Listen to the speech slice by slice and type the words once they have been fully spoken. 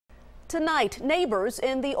Tonight, neighbors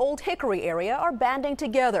in the Old Hickory area are banding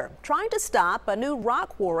together, trying to stop a new rock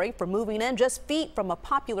quarry from moving in just feet from a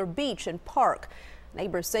popular beach and park.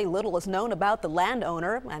 Neighbors say little is known about the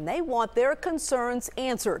landowner, and they want their concerns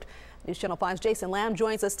answered. News Channel 5's Jason Lamb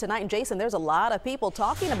joins us tonight. And Jason, there's a lot of people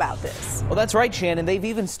talking about this. Well, that's right, Shannon. They've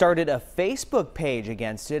even started a Facebook page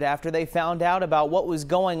against it after they found out about what was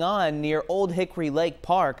going on near Old Hickory Lake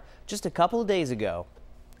Park just a couple of days ago.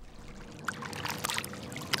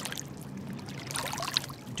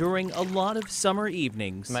 During a lot of summer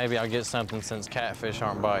evenings, maybe I'll get something since catfish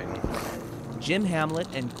aren't biting. Jim Hamlet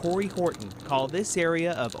and Corey Horton call this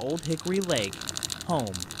area of Old Hickory Lake home.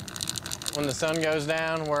 When the sun goes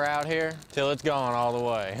down, we're out here till it's gone all the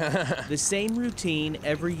way. The same routine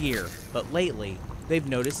every year, but lately they've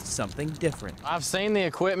noticed something different. I've seen the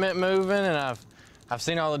equipment moving, and I've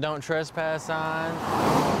seen all the don't trespass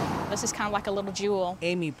signs. This is kind of like a little jewel.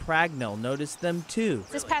 Amy Pragnell noticed them too.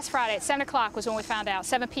 This past Friday at 7 o'clock was when we found out,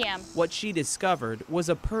 7 p.m. What she discovered was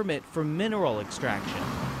a permit for mineral extraction,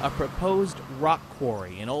 a proposed rock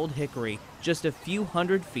quarry in Old Hickory, just a few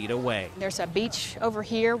hundred feet away. There's a beach over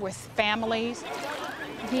here with families.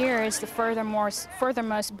 Here is the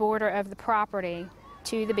furthermost border of the property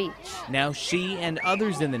to the beach. Now she and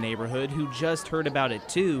others in the neighborhood who just heard about it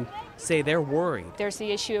too say they're worried. There's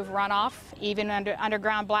the issue of runoff. Even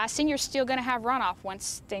underground blasting, you're still going to have runoff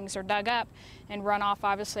once things are dug up, and runoff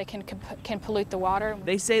obviously can pollute the water.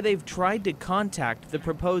 They say they've tried to contact the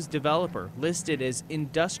proposed developer, listed as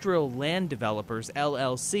Industrial Land Developers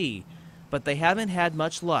LLC, but they haven't had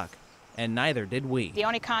much luck, and neither did we. The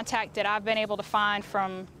only contact that I've been able to find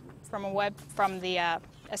from the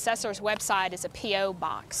assessor's website is a P.O.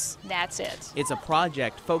 box. That's it. It's a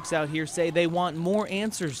project folks out here say they want more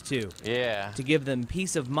answers to. Yeah. To give them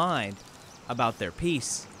peace of mind about their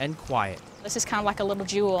peace and quiet. This is kind of like a little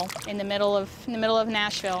jewel in the middle of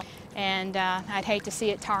Nashville, and I'd hate to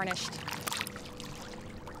see it tarnished.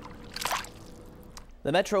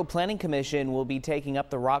 The Metro Planning Commission will be taking up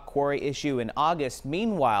the rock quarry issue in August.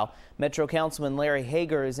 Meanwhile, Metro Councilman Larry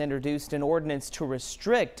Hager has introduced an ordinance to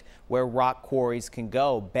restrict where rock quarries can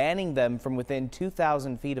go, banning them from within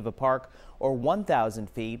 2,000 feet of a park or 1,000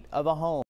 feet of a home.